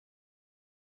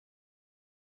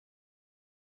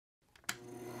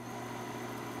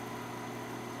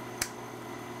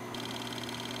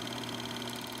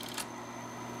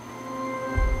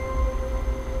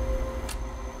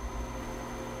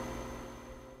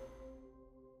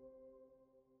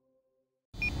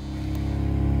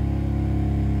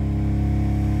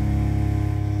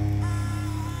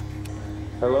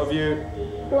I love you.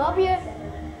 Love you.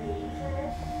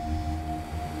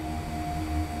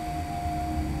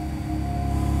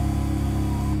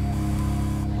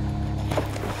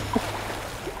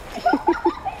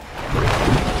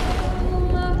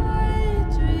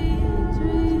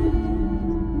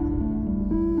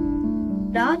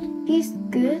 Dad, he's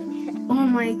good. Oh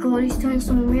my god, he's doing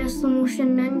some real slow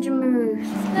motion ninja moves.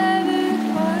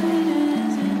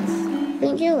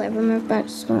 Think you'll ever move back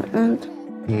to Scotland?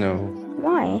 No.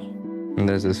 Why? And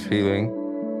there's this feeling,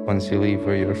 once you leave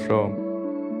where you're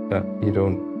from, that you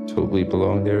don't totally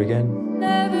belong there again.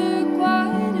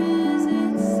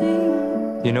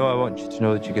 You know, I want you to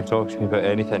know that you can talk to me about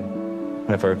anything.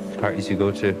 Whatever parties you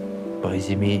go to, boys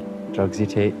you meet, drugs you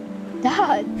take.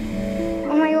 Dad!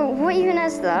 Oh my god, what even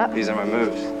is that? These are my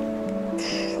moves.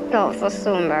 No, that's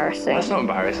so embarrassing. That's not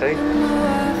embarrassing.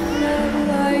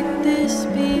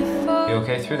 You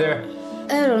okay through there?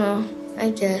 I don't know,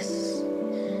 I guess.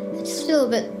 I just feel a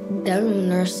bit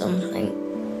down or something.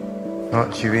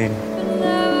 What you mean?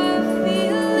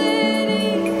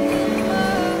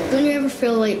 Don't you ever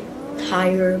feel like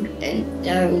tired and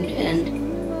down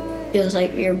and feels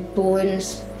like your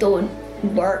bones don't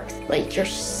work, like you're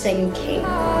sinking?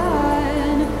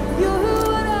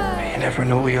 You never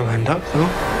know where you'll end up, though.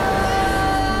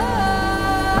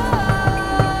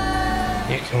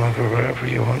 You can live wherever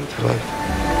you want to live.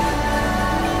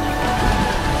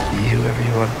 Be whoever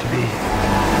you want to be.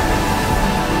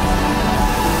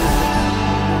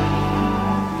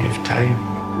 You have time.